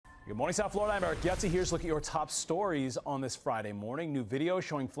Good morning, South Florida. I'm Eric Yetzi. Here's a look at your top stories on this Friday morning. New video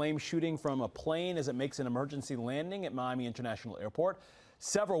showing flames shooting from a plane as it makes an emergency landing at Miami International Airport.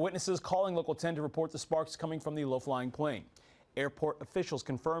 Several witnesses calling Local 10 to report the sparks coming from the low-flying plane. Airport officials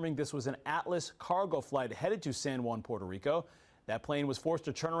confirming this was an Atlas cargo flight headed to San Juan, Puerto Rico. That plane was forced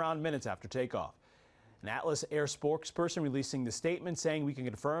to turn around minutes after takeoff. An Atlas Air spokesperson releasing the statement saying we can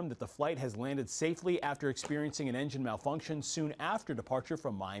confirm that the flight has landed safely after experiencing an engine malfunction soon after departure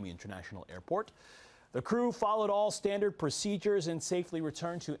from Miami International Airport. The crew followed all standard procedures and safely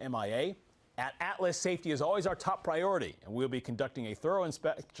returned to MIA. At Atlas, safety is always our top priority, and we'll be conducting a thorough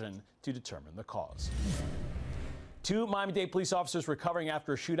inspection to determine the cause. Two Miami-Dade police officers recovering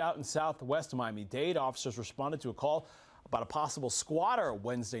after a shootout in southwest Miami-Dade. Officers responded to a call about a possible squatter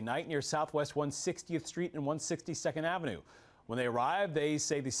Wednesday night near Southwest 160th Street and 162nd Avenue. When they arrived, they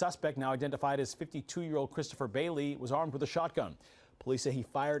say the suspect, now identified as 52-year-old Christopher Bailey, was armed with a shotgun. Police say he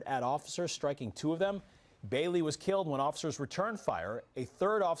fired at officers, striking two of them. Bailey was killed when officers returned fire. A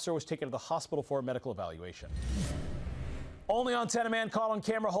third officer was taken to the hospital for a medical evaluation. Only on 10, a man caught on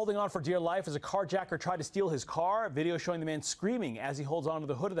camera holding on for dear life as a carjacker tried to steal his car. Video showing the man screaming as he holds onto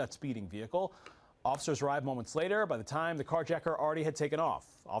the hood of that speeding vehicle. Officers arrived moments later. By the time, the carjacker already had taken off.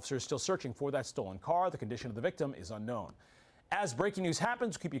 Officers still searching for that stolen car. The condition of the victim is unknown. As breaking news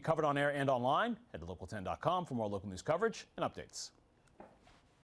happens, we'll keep you covered on air and online. Head to local10.com for more local news coverage and updates.